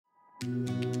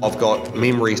I've got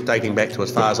memories dating back to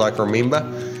as far as I can remember.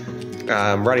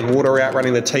 Running water out,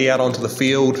 running the tee out onto the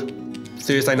field,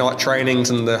 Thursday night trainings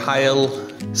in the hail.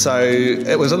 So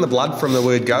it was in the blood from the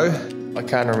word go. I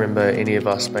can't remember any of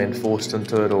us being forced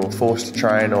into it or forced to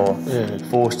train or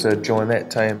forced to join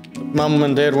that team. Mum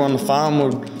and Dad were on the farm,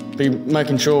 would be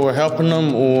making sure we're helping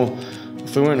them, or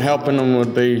if we weren't helping them,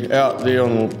 we'd be out there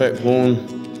on the back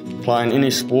lawn playing any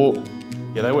sport.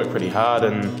 Yeah, they work pretty hard,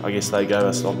 and I guess they gave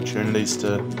us opportunities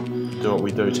to do what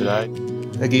we do today.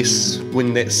 I guess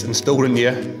when that's instilled in you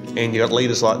and you've got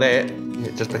leaders like that,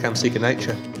 it just becomes second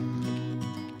nature.